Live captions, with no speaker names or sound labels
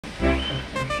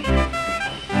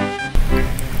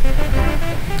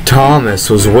Thomas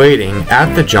was waiting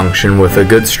at the junction with a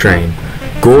goods train.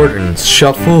 Gordon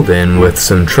shuffled in with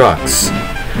some trucks.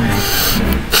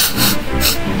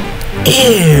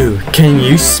 "Ew, can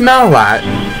you smell that?"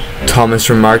 Thomas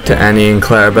remarked to Annie and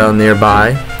Clarabelle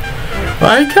nearby.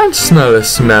 "I can't smell a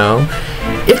smell.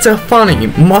 It's a funny,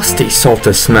 musty sort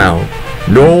of smell."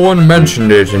 "No one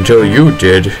mentioned it until you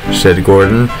did," said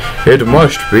Gordon. "It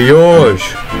must be yours."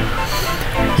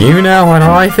 "You know what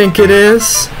I think it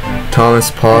is?"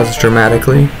 Thomas paused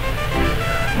dramatically.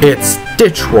 "It's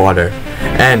ditch water."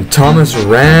 And Thomas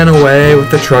ran away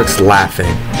with the trucks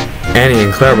laughing. Annie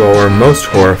and Clarabelle were most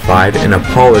horrified and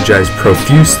apologized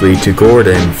profusely to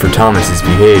Gordon for Thomas's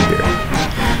behavior.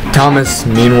 Thomas,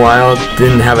 meanwhile,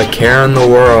 didn't have a care in the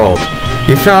world.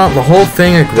 He found the whole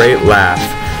thing a great laugh.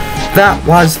 That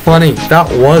was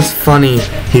funny,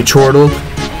 he chortled.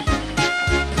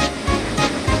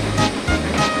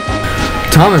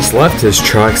 Thomas left his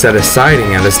trucks at a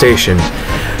siding at a station.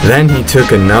 Then he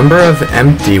took a number of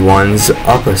empty ones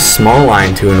up a small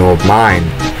line to an old mine.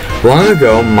 Long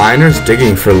ago, miners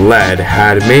digging for lead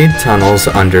had made tunnels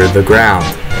under the ground.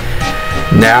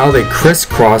 Now they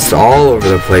crisscrossed all over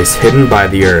the place, hidden by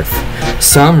the earth.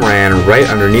 Some ran right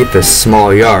underneath this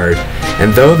small yard,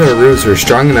 and though their roofs were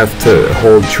strong enough to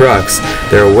hold trucks,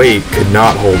 their weight could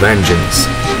not hold engines.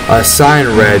 A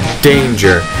sign read,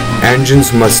 "Danger!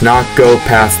 Engines must not go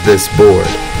past this board."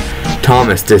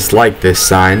 Thomas disliked this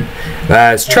sign.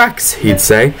 "There's tracks," he'd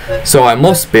say, "so I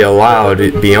must be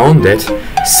allowed beyond it.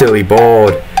 Silly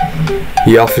board."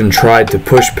 He often tried to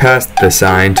push past the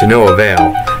sign to no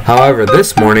avail. However,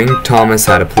 this morning Thomas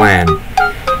had a plan.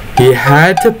 He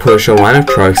had to push a line of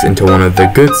trucks into one of the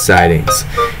goods sidings.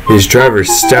 His driver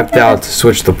stepped out to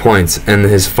switch the points, and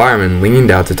his fireman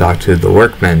leaned out to talk to the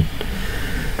workmen.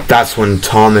 That's when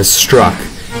Thomas struck.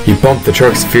 He bumped the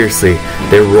trucks fiercely.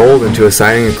 They rolled into a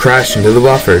siding and crashed into the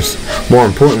buffers. More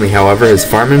importantly, however, his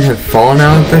fireman had fallen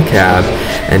out of the cab,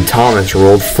 and Thomas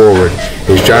rolled forward.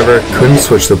 His driver couldn't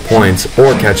switch the points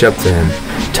or catch up to him.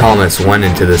 Thomas went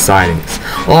into the sidings.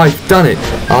 I've done it!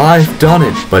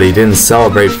 But he didn't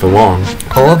celebrate for long.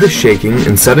 All of his shaking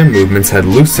and sudden movements had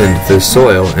loosened the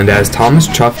soil, and as Thomas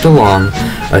chuffed along,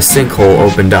 a sinkhole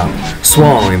opened up,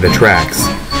 swallowing the tracks.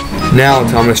 Now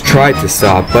Thomas tried to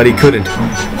stop, but he couldn't.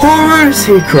 "Horse!"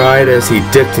 he cried as he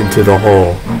dipped into the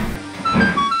hole.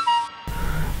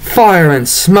 "Fire and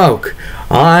smoke!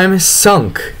 I'm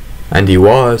sunk!" And he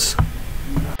was.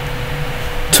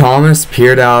 Thomas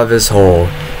peered out of his hole.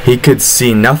 He could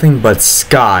see nothing but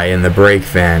sky in the brake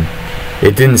van.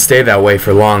 It didn't stay that way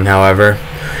for long, however.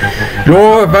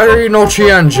 "You're a very naughty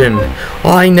engine."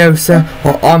 "I know, sir.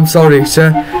 I'm sorry,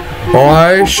 sir."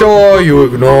 "I saw you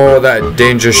ignore that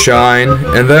danger sign,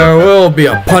 and there will be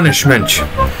a punishment."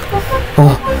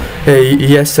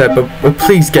 Yes, sir, but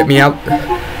please get me out,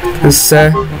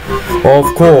 sir."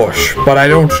 "Of course, but I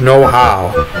don't know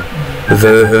how.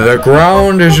 The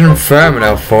ground isn't firm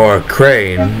enough for a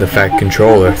crane." The Fat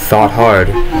Controller thought hard.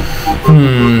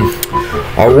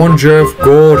 "I wonder if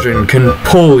Gordon can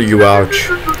pull you out."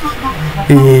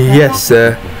 "Yes,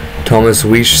 sir." Thomas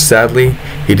wheezed sadly.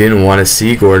 He didn't want to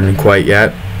see Gordon quite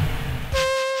yet.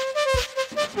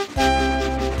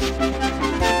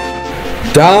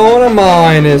 "Down a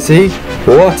mine, is he?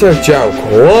 What a joke!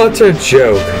 What a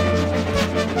joke!"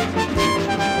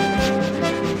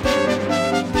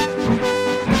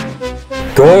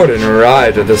 Gordon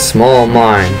arrived at the small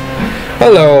mine.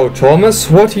 "Hello, Thomas.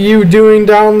 What are you doing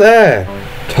down there?"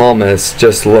 Thomas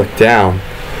just looked down.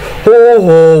 "Ho,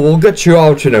 we'll get you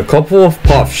out in a couple of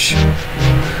puffs."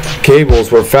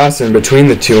 Cables were fastened between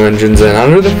the two engines, and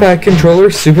under the Fat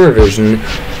Controller's supervision,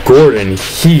 Gordon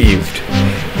heaved.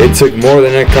 It took more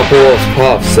than a couple of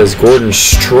puffs as Gordon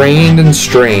strained and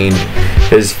strained.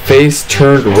 His face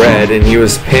turned red and he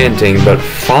was panting, but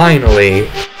finally...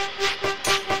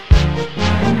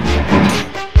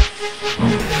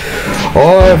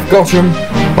 "I've got him!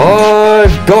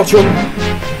 I've got him!"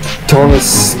 Thomas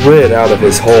slid out of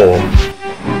his hole.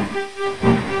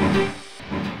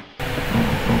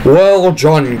 "Well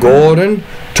done, Gordon.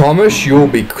 Thomas, you'll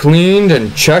be cleaned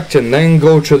and checked and then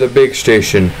go to the big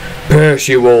station.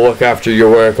 Percy will look after your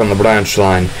work on the branch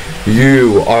line.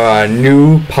 You are a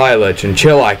new pilot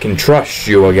until I can trust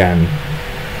you again."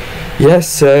 "Yes,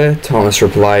 sir," Thomas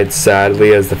replied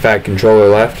sadly as the Fat Controller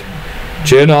left.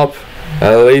 "Chin up.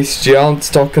 At least you aren't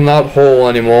stuck in that hole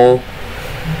anymore."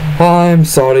 "I'm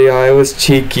sorry I was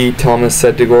cheeky," Thomas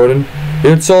said to Gordon.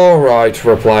 "It's all right,"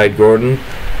 replied Gordon.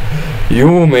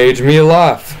 "You made me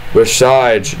laugh.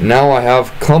 Besides, now I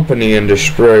have company in the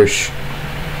spruce."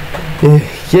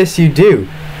 "Yes, you do.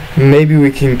 Maybe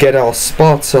we can get our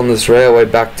spots on this railway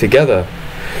back together.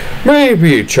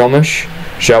 Maybe, chummish.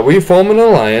 Shall we form an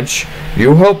alliance?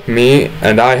 You help me,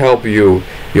 and I help you.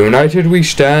 United we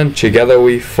stand, together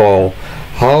we fall.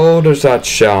 How does that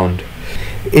sound?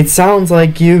 It sounds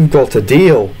like you've got a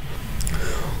deal.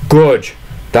 Good.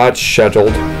 That's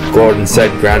settled, Gordon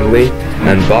said grandly,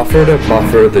 and buffer to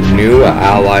buffer the new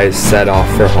allies set off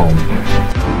for home.